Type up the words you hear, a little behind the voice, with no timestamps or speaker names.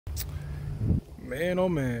Man, oh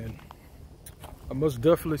man, I must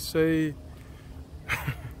definitely say,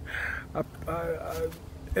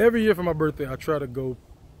 every year for my birthday, I try to go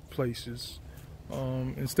places.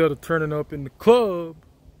 Instead of turning up in the club,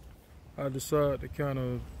 I decide to kind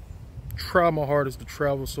of try my hardest to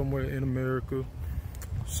travel somewhere in America,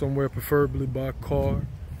 somewhere preferably by car.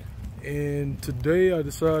 And today I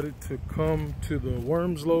decided to come to the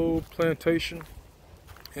Wormsloe Plantation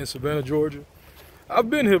in Savannah, Georgia. I've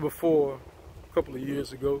been here before a couple of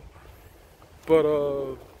years ago, but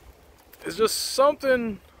it's just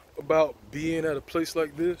something about being at a place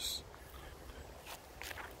like this.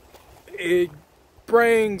 It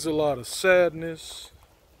brings a lot of sadness,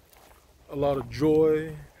 a lot of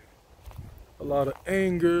joy, a lot of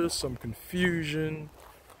anger, some confusion.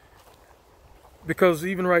 Because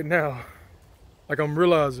even right now, like, I'm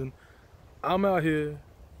realizing I'm out here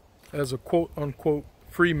as a quote-unquote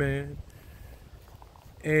free man,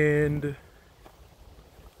 and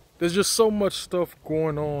there's just so much stuff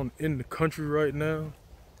going on in the country right now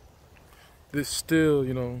that still,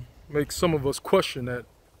 you know, makes some of us question that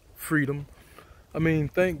freedom. I mean,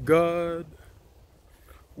 thank God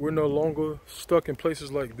we're no longer stuck in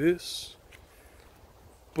places like this,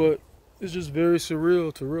 but it's just very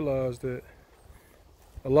surreal to realize that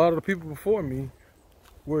a lot of the people before me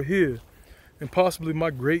were here, and possibly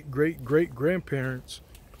my great-great-great-grandparents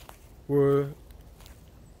were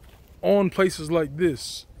on places like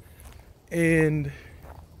this. And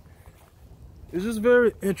it's just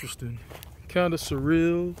very interesting, kind of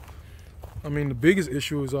surreal. I mean, the biggest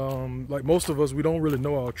issue is, like most of us, we don't really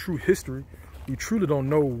know our true history. We truly don't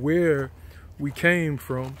know where we came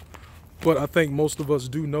from. But I think most of us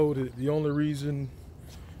do know that the only reason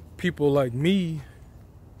people like me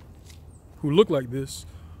who look like this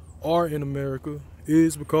are in America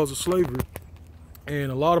is because of slavery. And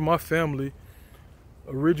a lot of my family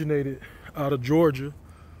originated out of Georgia,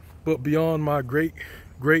 but beyond my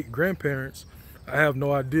great-great-grandparents, I have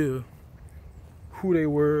no idea who they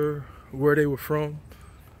were, where they were from.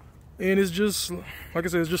 And it's just, like I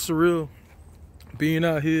said, it's just surreal being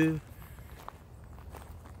out here,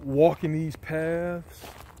 walking these paths,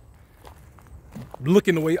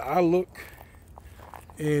 looking the way I look,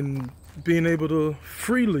 and being able to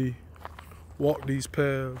freely walk these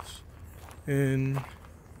paths. And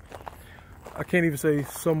I can't even say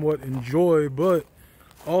somewhat enjoy, but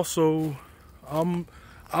also I'm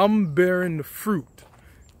bearing the fruit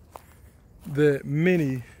that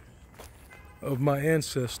many of my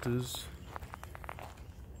ancestors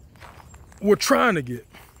were trying to get,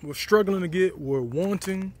 were struggling to get, were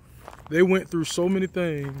wanting. They went through so many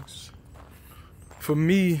things for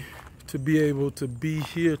me to be able to be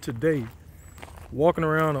here today, walking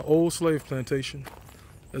around an old slave plantation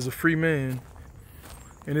as a free man.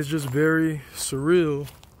 And it's just very surreal,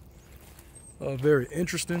 very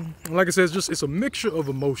interesting. And like I said, it's a mixture of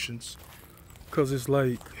emotions, because it's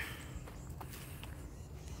like,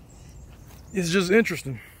 it's just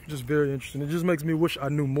interesting, just very interesting. It just makes me wish I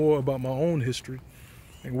knew more about my own history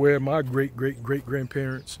and where my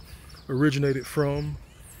great-great-great-grandparents originated from.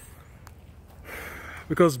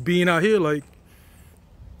 Because being out here, like,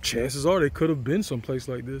 chances are they could have been someplace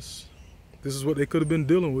like this. This is what they could have been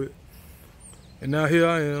dealing with. And now here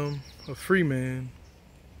I am, a free man.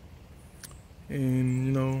 And,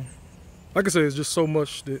 you know, like I say, it's just so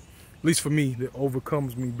much that, at least for me, that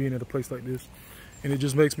overcomes me being at a place like this. And it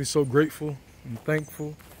just makes me so grateful and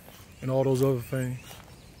thankful and all those other things.